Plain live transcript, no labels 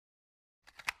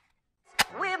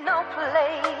We've no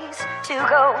place to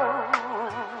go.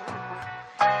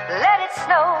 Let it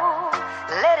snow,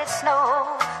 let it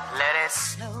snow, let it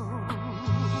snow.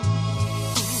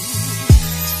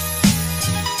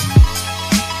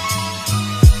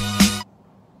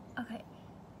 Okay,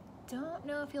 don't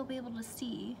know if you'll be able to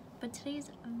see, but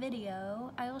today's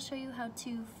video, I will show you how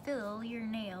to fill your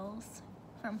nails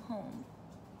from home.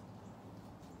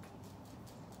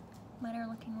 Mine are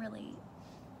looking really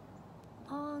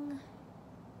long,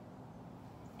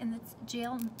 and it's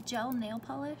gel nail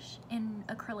polish and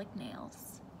acrylic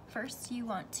nails. First, you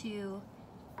want to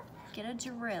get a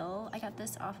drill. I got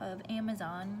this off of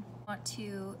Amazon. I want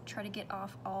to try to get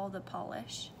off all the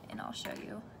polish, and I'll show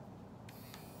you.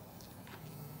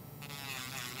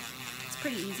 It's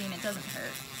pretty easy and it doesn't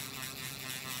hurt.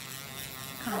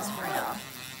 Comes right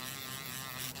off.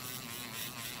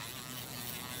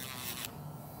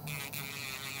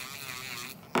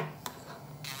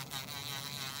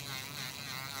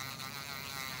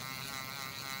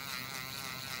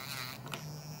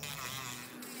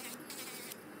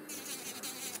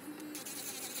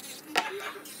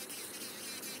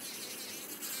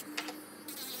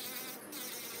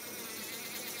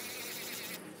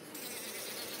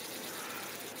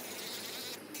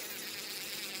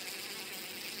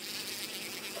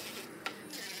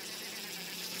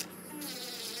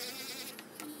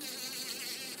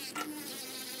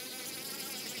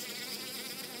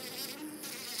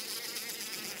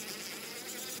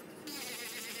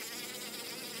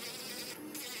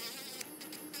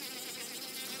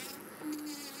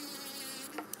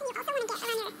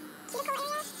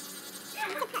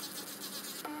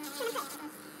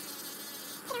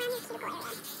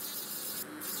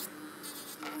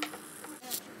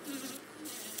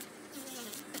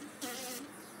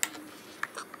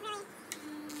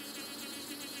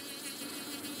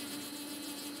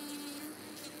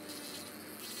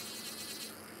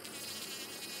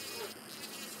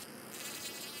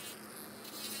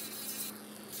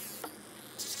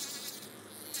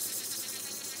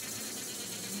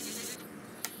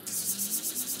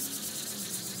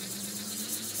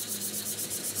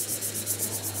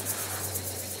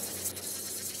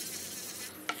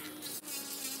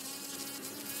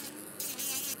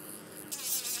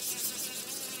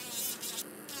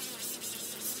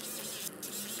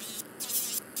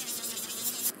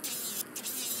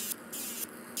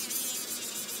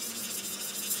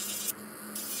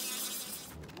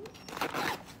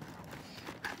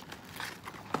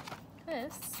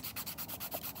 This,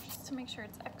 just to make sure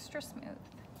it's extra smooth.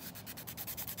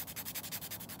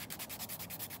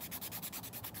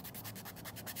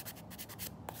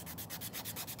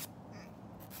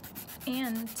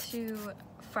 And to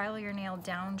file your nail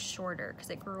down shorter, because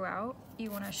it grew out, you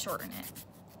want to shorten it.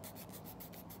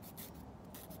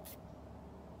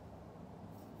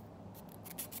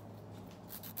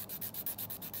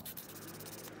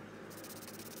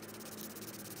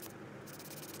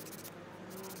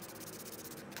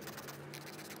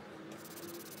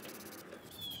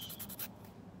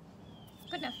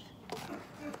 Good enough.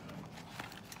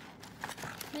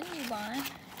 Then you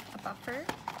want a buffer.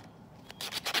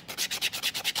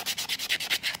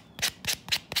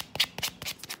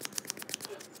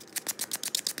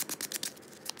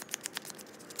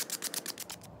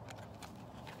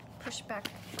 Push back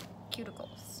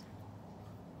cuticles.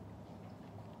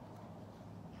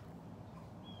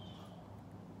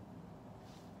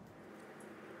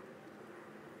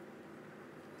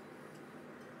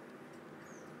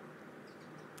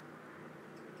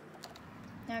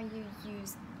 Now you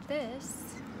use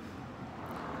this,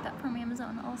 that from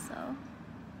Amazon also.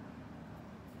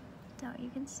 Doubt you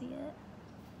can see it.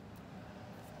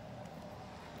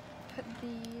 Put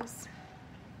these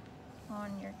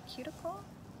on your cuticle.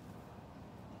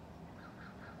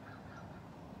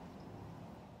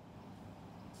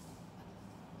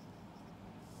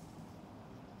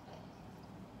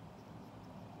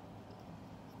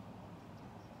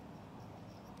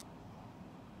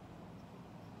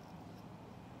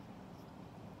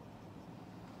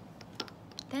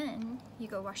 Then you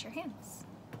go wash your hands.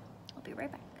 I'll be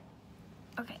right back.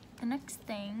 Okay, the next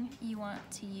thing you want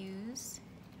to use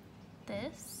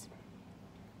this.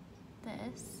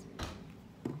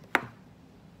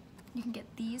 You can get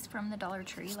these from the Dollar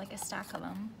Tree, like a stack of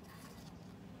them.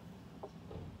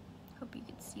 Hope you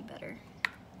could see better.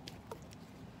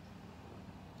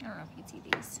 I don't know if you can see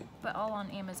these, but all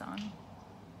on Amazon.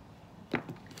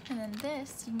 And then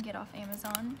this you can get off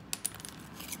Amazon.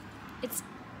 It's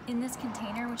in this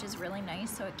container, which is really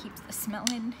nice, so it keeps the smell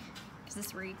in, because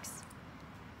this reeks.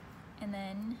 And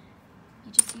then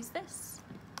you just use this.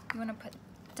 You want to put,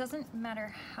 doesn't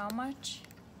matter how much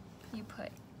you put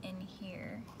in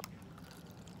here.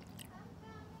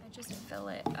 I just fill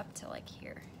it up to like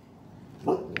here.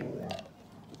 It's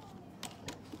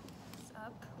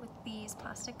up with these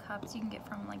plastic cups you can get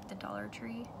from like the Dollar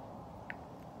Tree.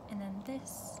 And then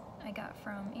this I got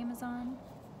from Amazon.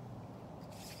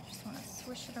 Just want to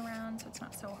swish it around so it's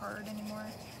not so hard anymore.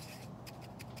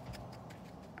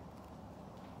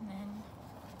 And then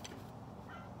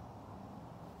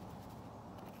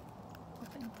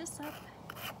open this up.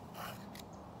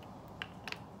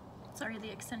 Sorry,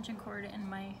 the extension cord and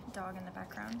my dog in the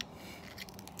background.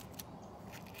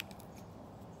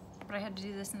 But I had to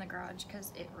do this in the garage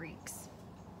because it reeks.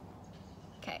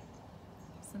 Okay,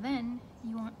 so then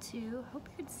you want to, I hope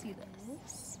you could see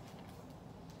this,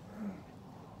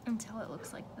 until it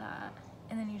looks like that.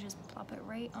 And then you just plop it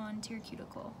right onto your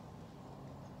cuticle.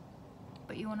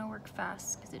 But you want to work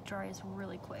fast because it dries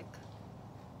really quick.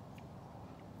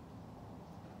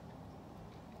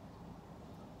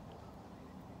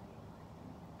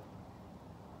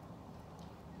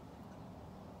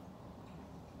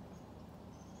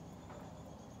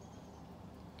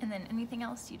 And then anything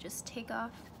else you just take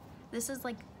off. This is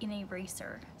like an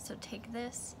eraser, so take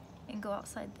this and go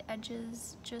outside the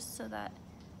edges just so that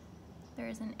there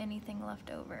isn't anything left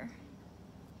over.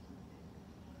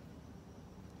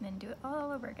 And then do it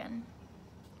all over again.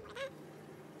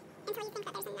 Until you think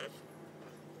that there's enough.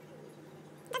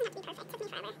 It doesn't have to be perfect, it took me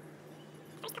forever.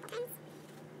 First couple times.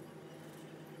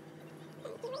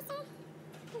 And eraser,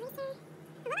 eraser.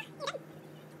 Voila, you're done.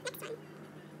 Next one.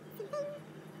 Same thing.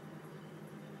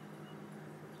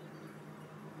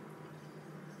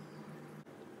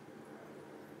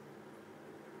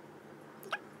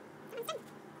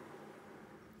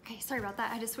 Okay, sorry about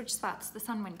that. I had to switch spots. The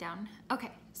sun went down.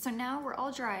 Okay, so now we're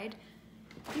all dried.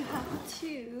 You have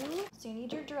to, so you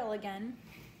need your drill again.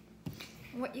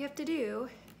 What you have to do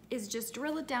is just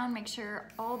drill it down, make sure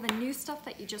all the new stuff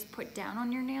that you just put down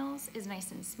on your nails is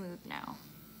nice and smooth now.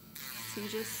 So you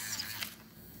just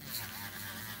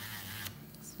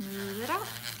smooth it out.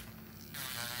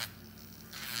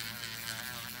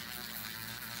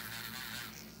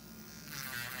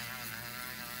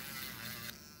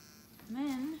 And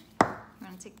then I'm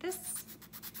gonna take this,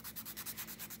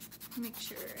 make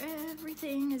sure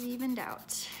everything is evened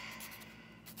out.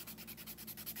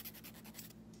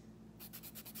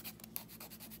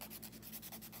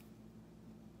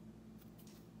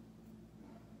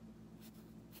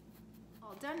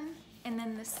 All done. And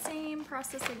then the same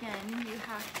process again, you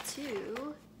have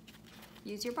to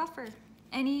use your buffer.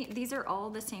 These are all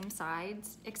the same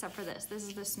sides except for this. This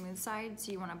is the smooth side,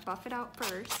 so you wanna buff it out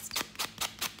first.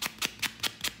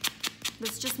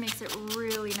 This just makes it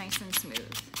really nice and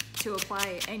smooth to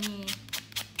apply any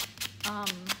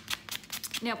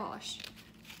nail polish.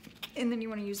 And then you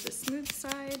want to use the smooth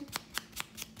side.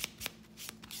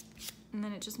 And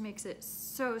then it just makes it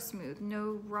so smooth.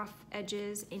 No rough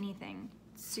edges, anything.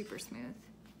 Super smooth.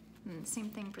 And the same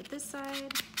thing for this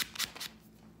side.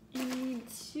 You need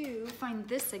to find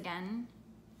this again.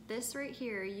 This right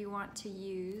here you want to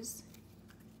use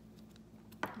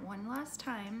one last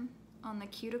time on the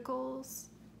cuticles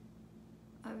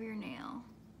of your nail,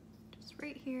 just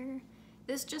right here.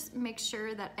 This just makes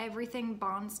sure that everything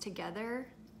bonds together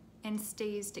and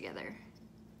stays together.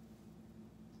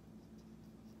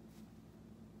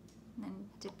 And then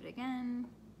dip it again.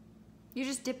 You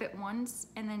just dip it once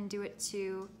and then do it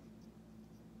to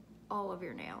all of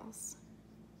your nails.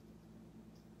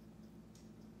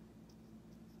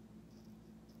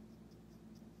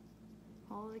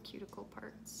 All the cuticle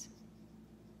parts.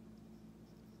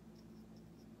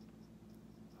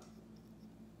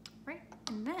 Right,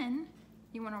 and then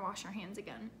you want to wash your hands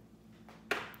again.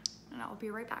 And I'll be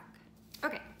right back.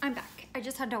 Okay, I'm back. I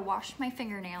just had to wash my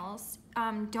fingernails.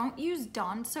 Don't use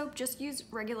Dawn soap, just use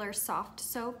regular soft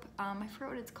soap. I forgot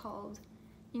what it's called.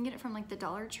 You can get it from like the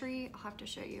Dollar Tree. I'll have to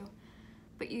show you.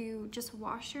 But you just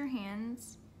wash your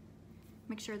hands,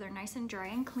 make sure they're nice and dry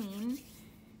and clean.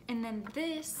 And then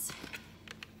this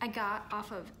I got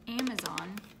off of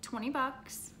Amazon, 20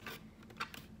 bucks.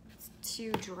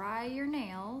 To dry your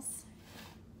nails.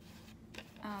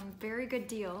 Very good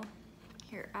deal.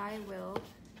 Here, I will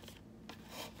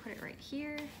put it right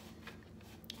here,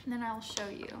 and then I'll show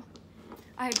you.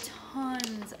 I have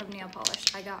tons of nail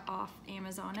polish I got off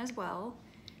Amazon as well.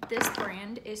 This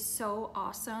brand is so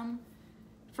awesome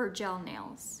for gel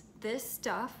nails. This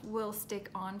stuff will stick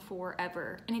on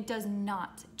forever, and it does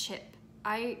not chip.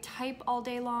 I type all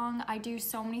day long. I do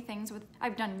so many things with,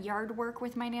 I've done yard work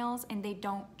with my nails and they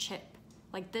don't chip.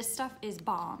 Like, this stuff is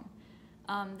bomb.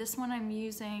 This one I'm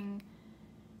using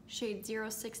shade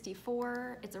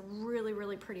 064. It's a really,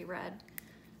 really pretty red.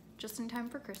 just in time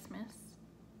for Christmas.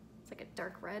 It's like a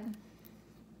dark red.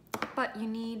 But you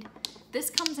need,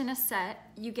 this comes in a set.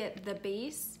 You get the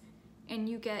base and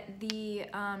you get the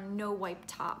no wipe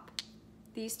top.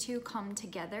 These two come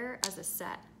together as a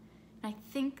set. And I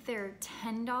think they're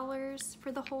 $10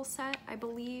 for the whole set, I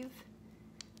believe.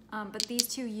 But these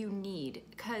two you need,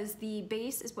 because the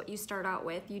base is what you start out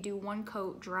with. You do one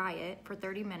coat, dry it for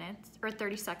 30 minutes, or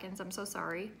 30 seconds, I'm so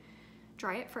sorry.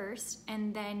 Dry it first,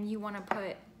 and then you wanna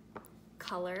put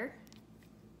color,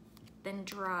 then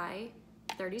dry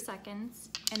 30 seconds,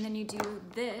 and then you do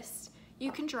this.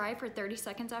 You can dry for 30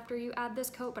 seconds after you add this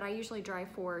coat, but I usually dry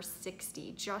for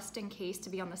 60, just in case, to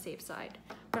be on the safe side.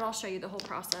 But I'll show you the whole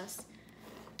process.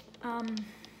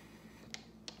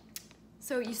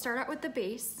 So you start out with the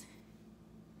base.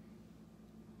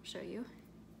 I'll show you,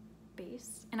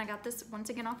 base. And I got this once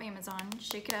again off Amazon,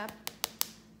 shake it up.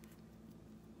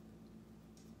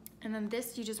 And then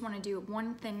this, you just wanna do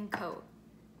one thin coat.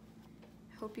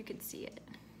 I hope you could see it.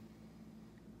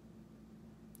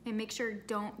 And make sure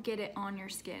don't get it on your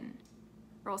skin,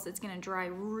 or else it's gonna dry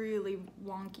really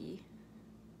wonky.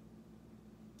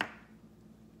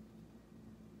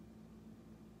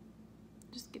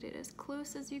 Just get it as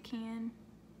close as you can.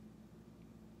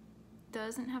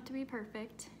 Doesn't have to be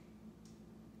perfect.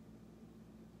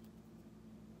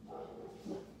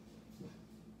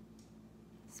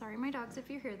 Sorry, my dogs, if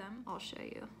you hear them, I'll show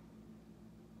you.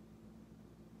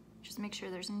 Just make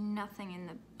sure there's nothing in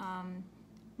the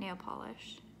nail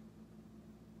polish.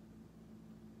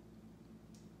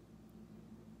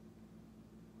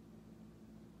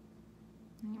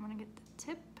 And you want to get the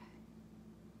tip.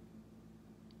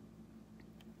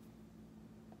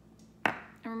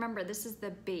 And remember, this is the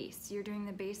base. You're doing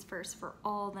the base first for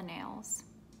all the nails.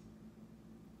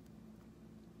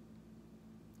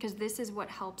 Because this is what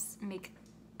helps make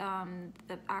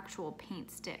the actual paint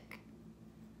stick.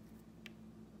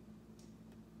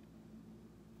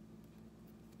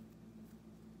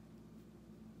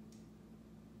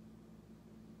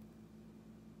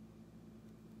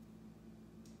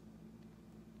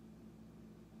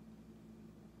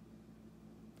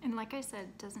 And like I said,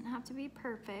 it doesn't have to be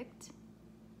perfect,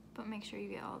 but make sure you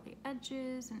get all the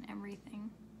edges and everything.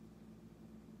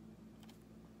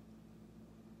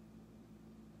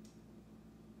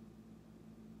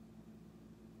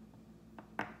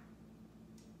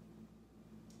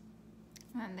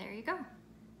 And there you go.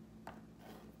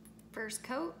 First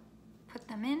coat, put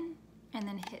them in, and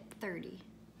then hit 30.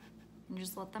 And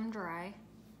just let them dry.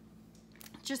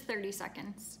 Just 30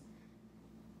 seconds.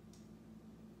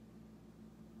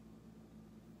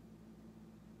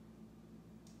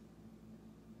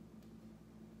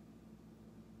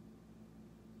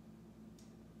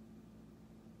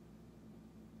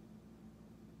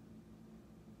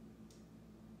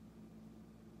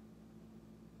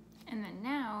 And then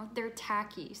now they're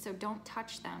tacky, so don't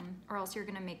touch them or else you're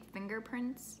gonna make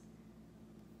fingerprints.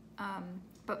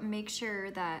 But make sure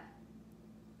that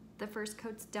the first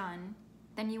coat's done.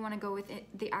 Then you wanna go with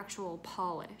the actual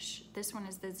polish. This one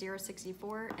is the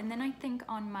 064. And then I think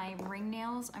on my ring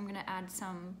nails, I'm gonna add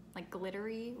some like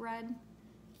glittery red.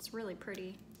 It's really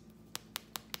pretty.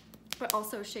 But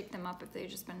also shake them up if they've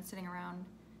just been sitting around.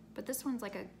 But this one's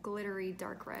like a glittery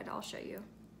dark red, I'll show you.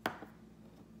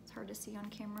 It's hard to see on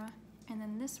camera. And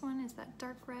then this one is that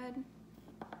dark red.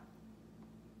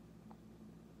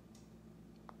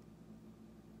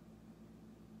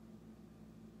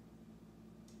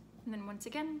 And then once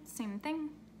again, same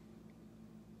thing.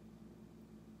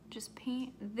 Just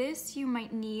paint. This you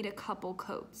might need a couple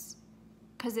coats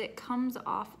because it comes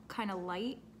off kind of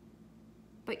light,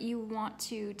 but you want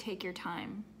to take your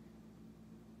time.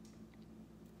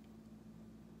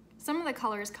 Some of the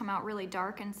colors come out really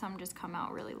dark and some just come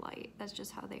out really light. That's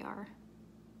just how they are.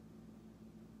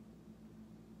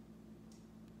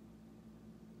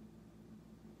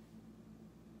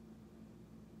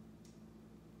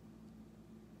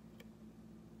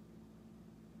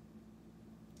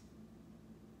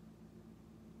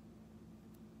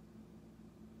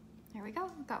 There we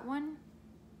go, got one.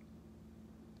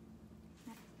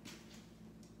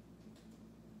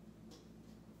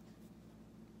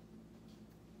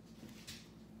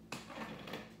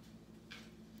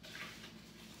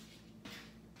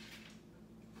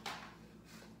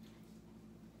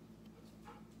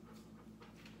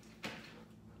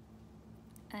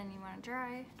 And you want to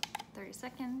dry 30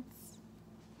 seconds.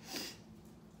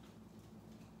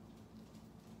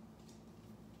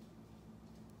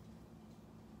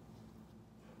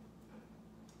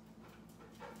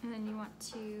 And then you want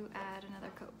to add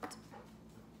another coat.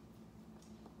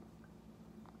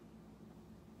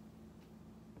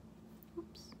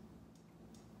 Oops.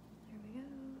 There we go.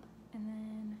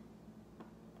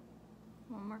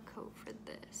 more coat for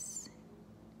this.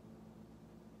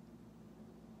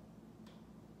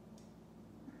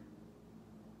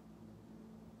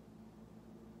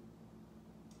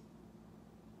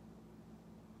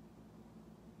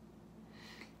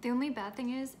 The only bad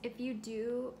thing is if you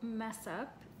do mess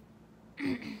up,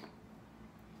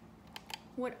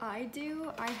 what I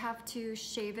do, I have to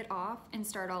shave it off and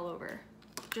start all over.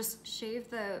 Just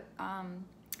shave the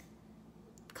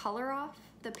color off,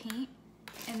 the paint,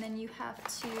 and then you have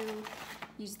to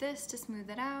use this to smooth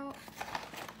it out,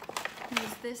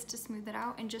 use this to smooth it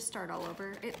out, and just start all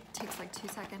over. It takes like 2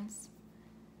 seconds.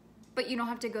 But you don't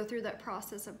have to go through that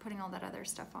process of putting all that other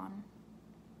stuff on.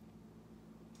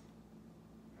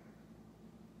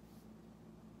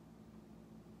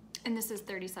 And this is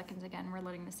 30 seconds again. We're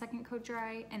letting the second coat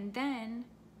dry, and then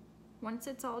once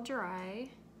it's all dry,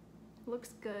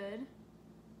 looks good,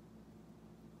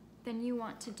 then you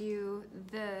want to do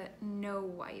the no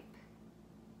wipe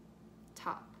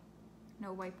top.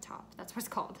 No wipe top, that's what it's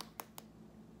called.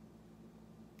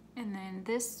 And then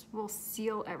this will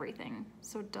seal everything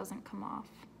so it doesn't come off.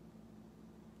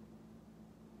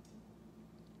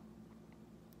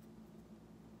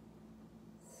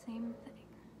 Same thing.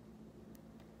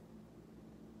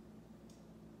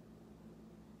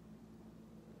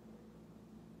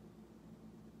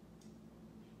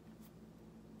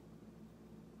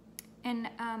 And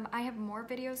I have more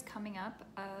videos coming up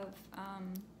of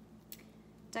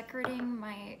decorating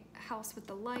my house with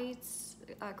the lights,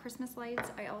 Christmas lights.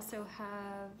 I also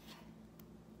have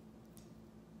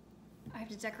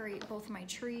to decorate both of my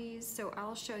trees, so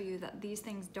I'll show you that these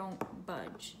things don't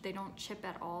budge. They don't chip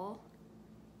at all.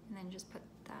 And then just put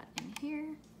that in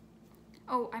here.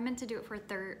 Oh, I meant to do it for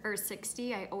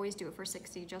 60. I always do it for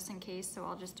 60 just in case, so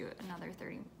I'll just do it another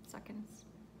 30 seconds.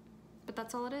 But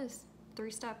that's all it is,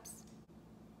 3 steps.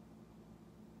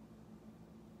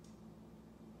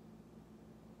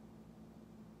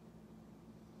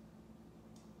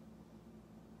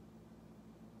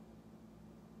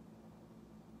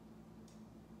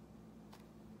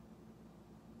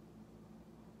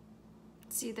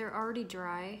 See, they're already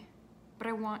dry, but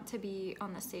I want to be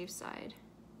on the safe side.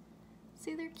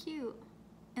 See, they're cute.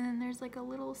 And then there's like a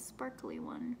little sparkly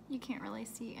one. You can't really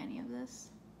see any of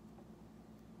this.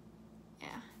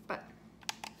 Yeah, but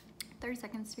 30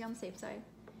 seconds to be on the safe side.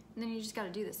 And then you just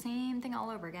gotta do the same thing all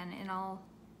over again, and I'll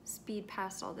speed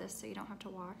past all this so you don't have to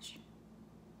watch.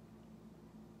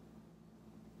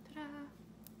 Ta-da!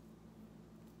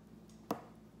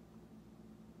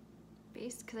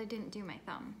 Base, because I didn't do my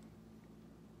thumb.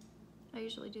 I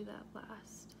usually do that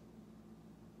last.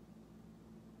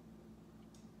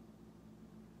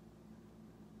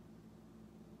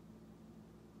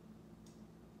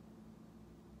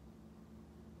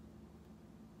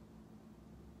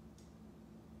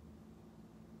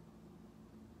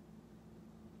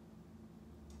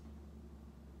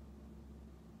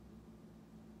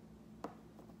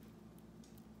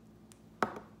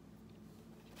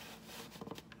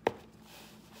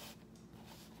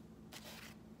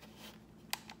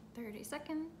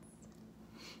 Seconds,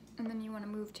 and then you want to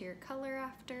move to your color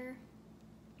after.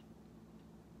 I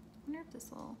wonder if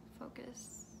this will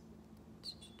focus.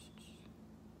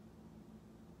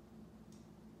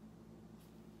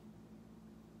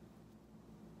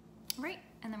 Right,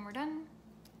 and then we're done.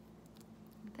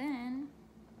 Then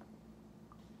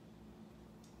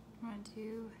I want to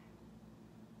do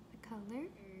the color.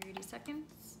 30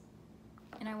 seconds,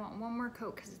 and I want one more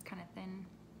coat because it's kind of thin.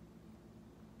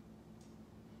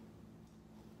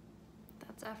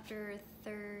 After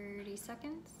 30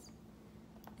 seconds,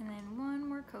 and then one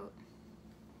more coat.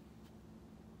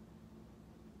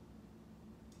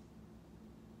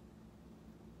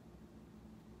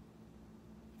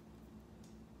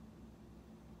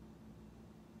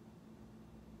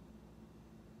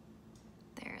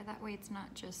 There, that way it's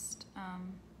not just a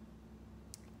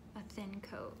thin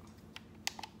coat.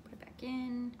 Put it back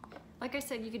in. Like I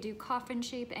said, you could do coffin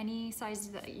shape, any size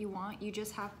that you want. You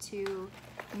just have to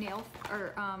nail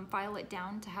or file it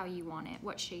down to how you want it,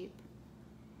 what shape.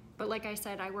 But like I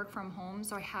said, I work from home,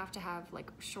 so I have to have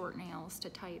like short nails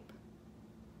to type.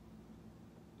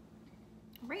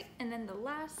 Right, and then the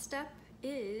last step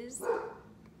is,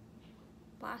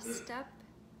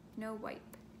 no wipe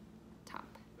top.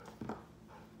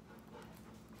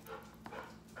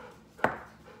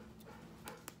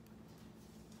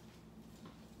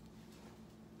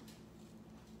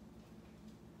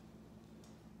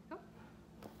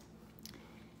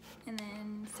 And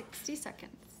then 60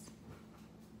 seconds.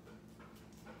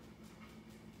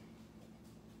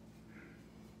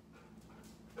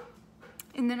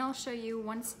 And then I'll show you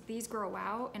once these grow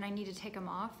out and I need to take them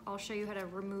off, I'll show you how to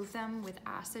remove them with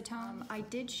acetone. I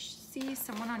did see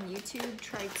someone on YouTube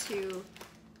try to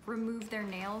remove their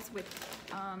nails with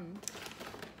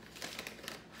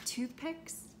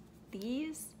toothpicks,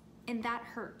 these, and that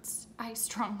hurts. I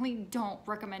strongly don't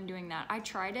recommend doing that. I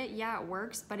tried it, yeah, it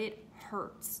works, but it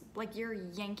hurts. Like you're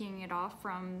yanking it off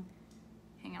from,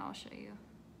 hang on, I'll show you.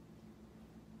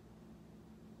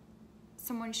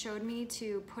 Someone showed me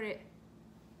to put it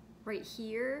right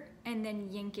here and then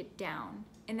yank it down.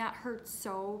 And that hurts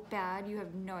so bad, you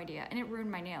have no idea. And it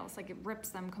ruined my nails, like it rips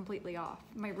them completely off,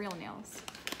 my real nails.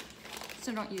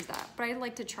 So don't use that. But I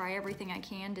like to try everything I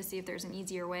can to see if there's an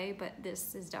easier way, but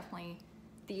this is definitely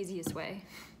the easiest way.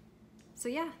 So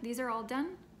yeah, these are all done.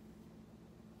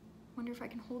 Wonder if I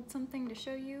can hold something to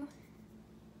show you.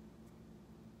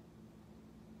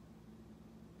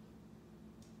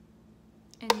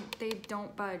 And they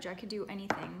don't budge. I could do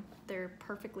anything. They're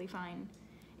perfectly fine.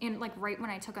 And like right when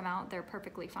I took them out, they're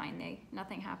perfectly fine.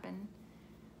 Nothing happened.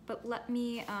 But let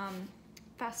me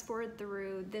fast forward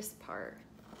through this part.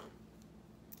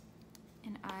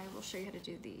 And I will show you how to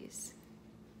do these.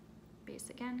 Base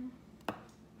again. 30.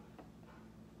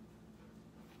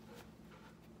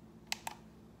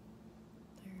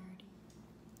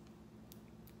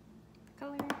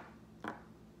 Color.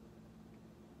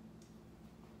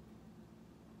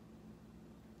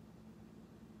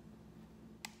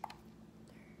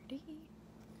 30.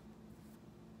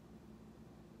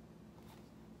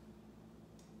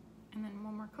 And then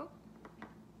one more coat.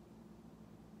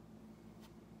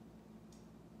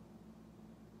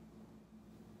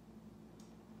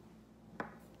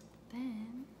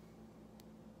 Then,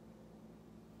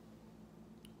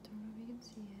 don't know if you can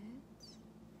see it.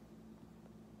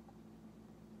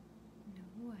 No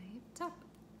white top.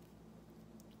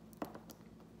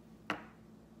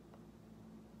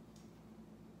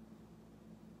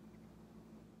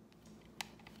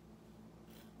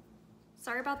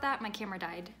 Sorry about that, my camera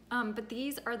died. But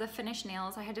these are the finished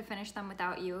nails. I had to finish them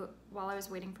without you while I was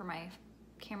waiting for my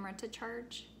camera to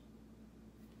charge.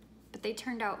 But they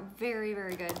turned out very,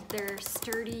 very good. They're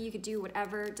sturdy, you could do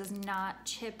whatever, it does not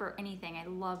chip or anything. I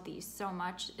love these so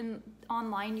much. And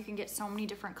online you can get so many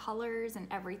different colors and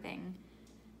everything.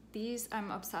 These I'm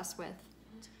obsessed with.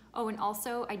 Oh, and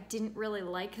also I didn't really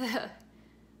like the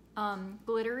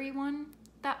glittery one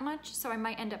that much, so I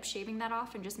might end up shaving that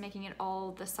off and just making it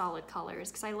all the solid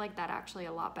colors, because I like that actually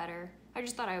a lot better. I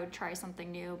just thought I would try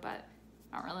something new, but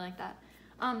I don't really like that.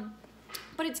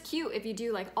 But it's cute if you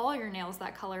do like all your nails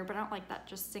that color, but I don't like that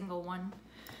just single one.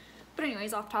 But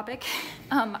anyways, off topic.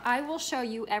 I will show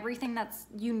you everything that's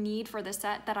you need for the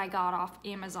set that I got off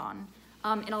Amazon.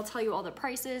 And I'll tell you all the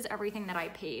prices, everything that I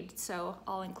paid. So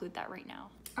I'll include that right now.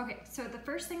 Okay, so the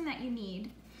first thing that you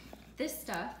need, this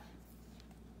stuff.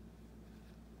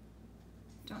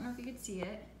 Don't know if you could see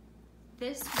it.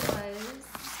 This was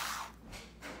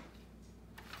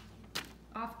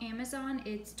off Amazon.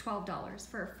 It's $12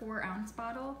 for a 4-ounce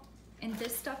bottle. And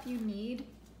this stuff you need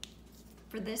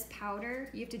for this powder,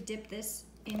 you have to dip this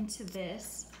into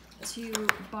this to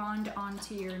bond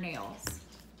onto your nails.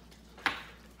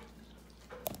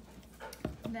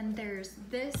 And then there's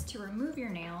this to remove your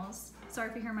nails. Sorry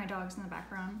if you hear my dogs in the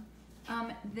background.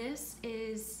 This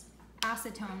is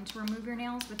acetone to remove your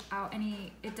nails without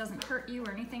any, it doesn't hurt you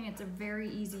or anything. It's a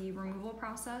very easy removal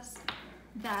process.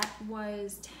 That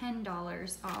was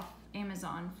 $10 off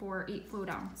Amazon for 8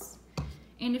 fluid ounce.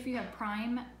 And if you have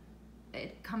Prime,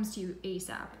 it comes to you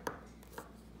ASAP.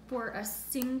 For a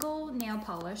single nail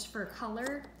polish for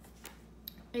color,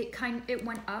 it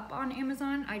went up on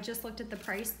Amazon. I just looked at the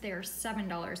price. They're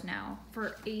 $7 now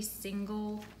for a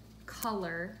single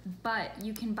color, but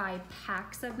you can buy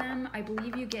packs of them. I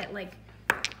believe you get like,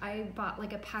 I bought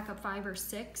like a pack of 5 or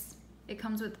 6. It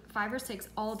comes with 5 or 6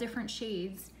 all different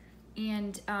shades,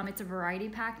 and it's a variety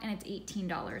pack, and it's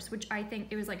 $18, which I think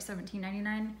it was like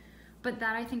 $17.99, but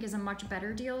that I think is a much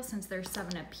better deal since they're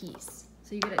 7 a piece,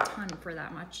 so you get a ton for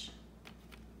that much.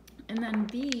 And then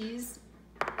these,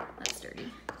 that's dirty.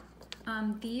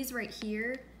 These right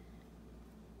here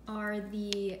are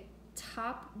the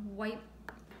top wipe.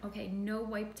 Okay, no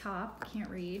wipe top, can't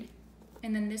read.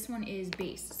 And then this one is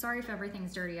base. Sorry if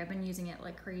everything's dirty, I've been using it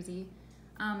like crazy.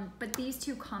 But these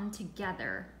two come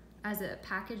together as a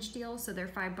package deal, so they're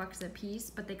 $5 a piece,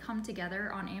 but they come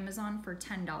together on Amazon for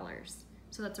 $10.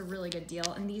 So that's a really good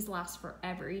deal, and these last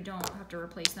forever. You don't have to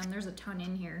replace them. There's a ton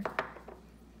in here.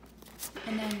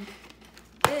 And then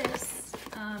this,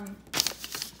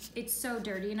 it's so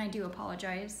dirty, and I do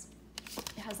apologize.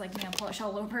 It has like nail polish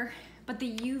all over. But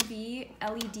the UV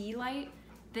LED light,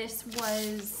 this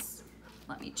was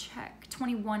let me check,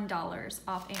 $21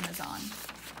 off Amazon,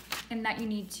 and that you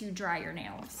need to dry your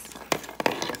nails.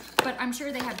 But I'm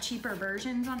sure they have cheaper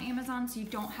versions on Amazon, so you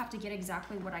don't have to get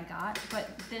exactly what I got,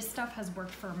 but this stuff has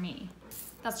worked for me.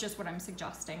 That's just what I'm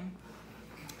suggesting.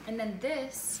 And then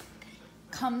this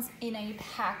comes in a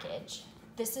package.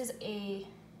 This is a,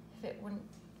 if it wouldn't,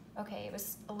 okay, it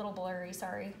was a little blurry,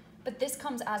 sorry. But this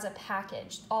comes as a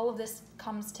package. All of this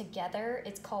comes together.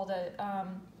 It's called a,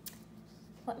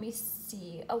 let me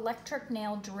see, electric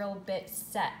nail drill bit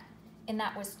set. And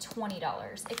that was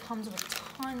 $20. It comes with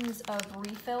tons of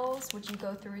refills, which you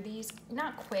go through these,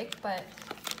 not quick, but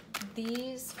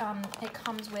these, it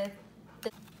comes with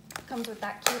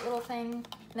that cute little thing.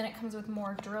 And then it comes with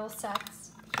more drill sets,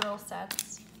 a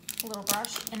little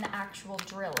brush, and the actual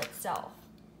drill itself.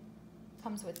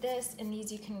 Comes with this, and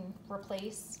these you can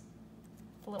replace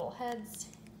the little heads,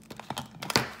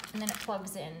 and then it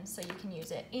plugs in so you can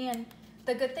use it. And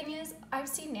the good thing is, I've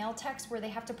seen nail techs where they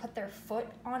have to put their foot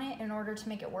on it in order to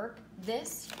make it work.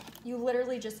 This, you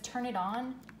literally just turn it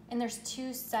on, and there's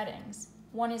two settings.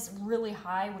 One is really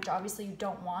high, which obviously you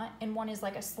don't want, and one is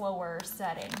like a slower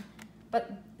setting.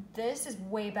 But this is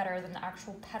way better than the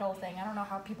actual pedal thing. I don't know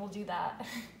how people do that.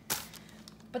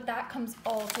 But that comes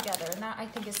all together, and that I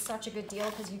think is such a good deal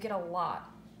because you get a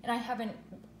lot. And I haven't,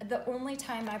 the only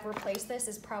time I've replaced this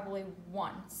is probably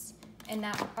once. And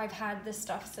that I've had this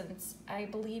stuff since, I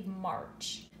believe,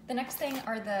 March. The next thing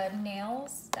are the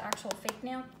nails, the actual fake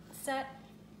nail set.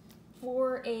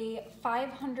 For a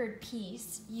 500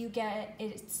 piece, you get,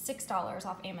 it's $6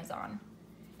 off Amazon.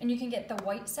 And you can get the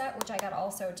white set, which I got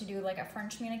also to do like a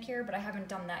French manicure, but I haven't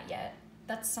done that yet.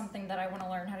 That's something that I want to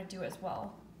learn how to do as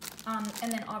well.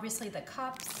 And then obviously the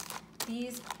cups,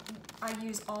 these I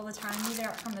use all the time. These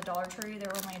are from the Dollar Tree.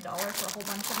 They're only $1 for a whole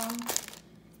bunch of them.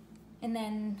 And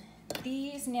then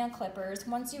these nail clippers,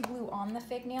 once you glue on the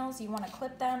fake nails, you want to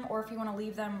clip them, or if you want to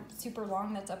leave them super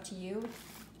long, that's up to you.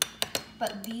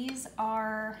 But these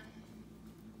are,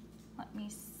 let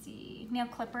me see, nail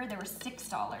clipper, they were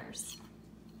 $6,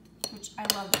 which I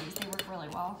love these. They work really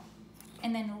well.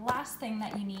 And then the last thing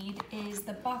that you need is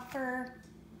the buffer.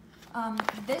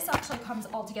 This actually comes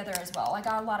all together as well. I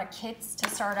got a lot of kits to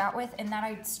start out with, and that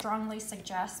I'd strongly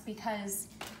suggest because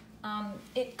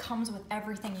it comes with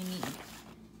everything you need.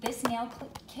 This nail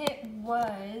kit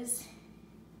was,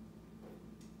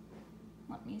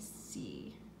 let me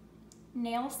see,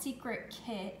 Nail Secret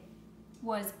Kit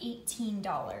was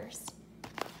 $18.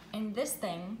 And this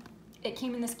thing, it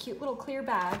came in this cute little clear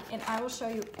bag, and I will show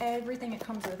you everything it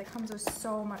comes with. It comes with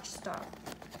so much stuff,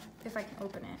 if I can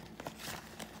open it.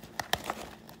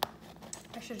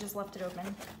 I should have just left it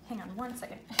open. Hang on one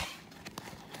second.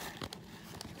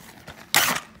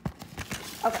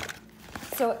 Okay,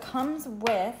 so it comes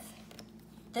with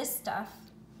this stuff,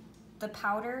 the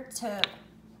powder to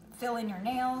fill in your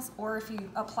nails, or if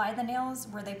you apply the nails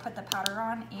where they put the powder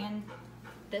on, and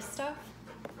this stuff.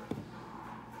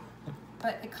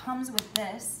 But it comes with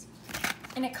this,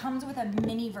 and it comes with a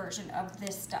mini version of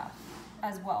this stuff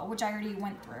as well, which I already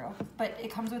went through, but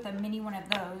it comes with a mini one of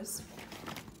those.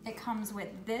 It comes with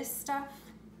this stuff,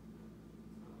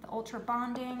 the ultra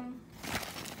bonding.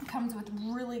 It comes with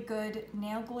really good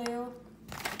nail glue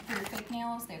for your fake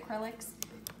nails, the acrylics.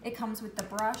 It comes with the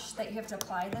brush that you have to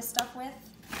apply this stuff with.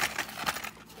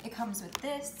 It comes with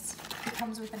this. It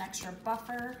comes with an extra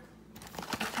buffer.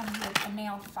 It comes with a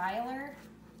nail filer.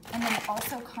 And then it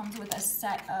also comes with a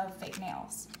set of fake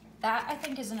nails. That I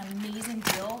think is an amazing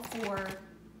deal for,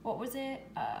 what was it?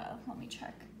 Let me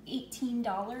check.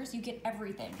 $18. You get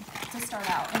everything to start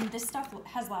out. And this stuff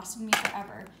has lasted me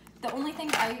forever. The only thing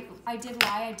I did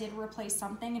lie, I did replace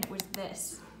something, and it was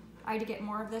this. I had to get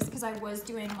more of this because I was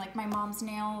doing like my mom's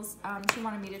nails. She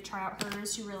wanted me to try out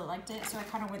hers. She really liked it, so I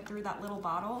kind of went through that little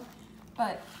bottle.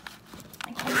 But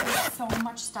it comes with so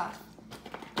much stuff.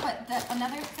 But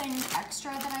another thing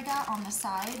extra that I got on the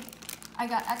side, I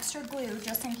got extra glue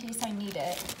just in case I need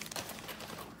it.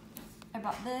 I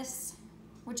bought this,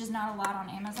 which is not a lot on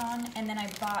Amazon, and then I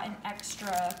bought an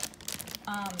extra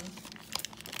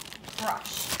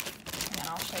brush. And then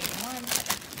I'll show you one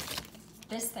second.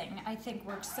 This thing I think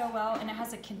works so well, and it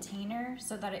has a container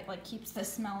so that it like keeps the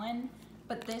smell in.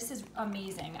 But this is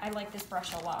amazing. I like this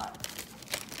brush a lot.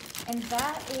 And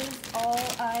that is all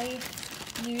I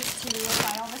used to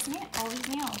apply all these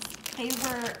nails. They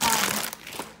were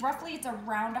roughly, it's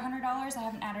around $100. I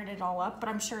haven't added it all up, but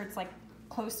I'm sure it's like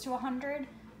close to 100,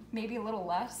 maybe a little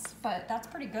less, but that's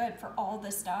pretty good for all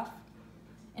this stuff.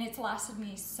 And it's lasted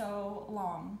me so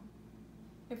long.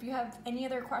 If you have any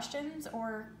other questions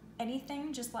or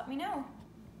anything, just let me know.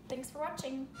 Thanks for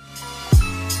watching.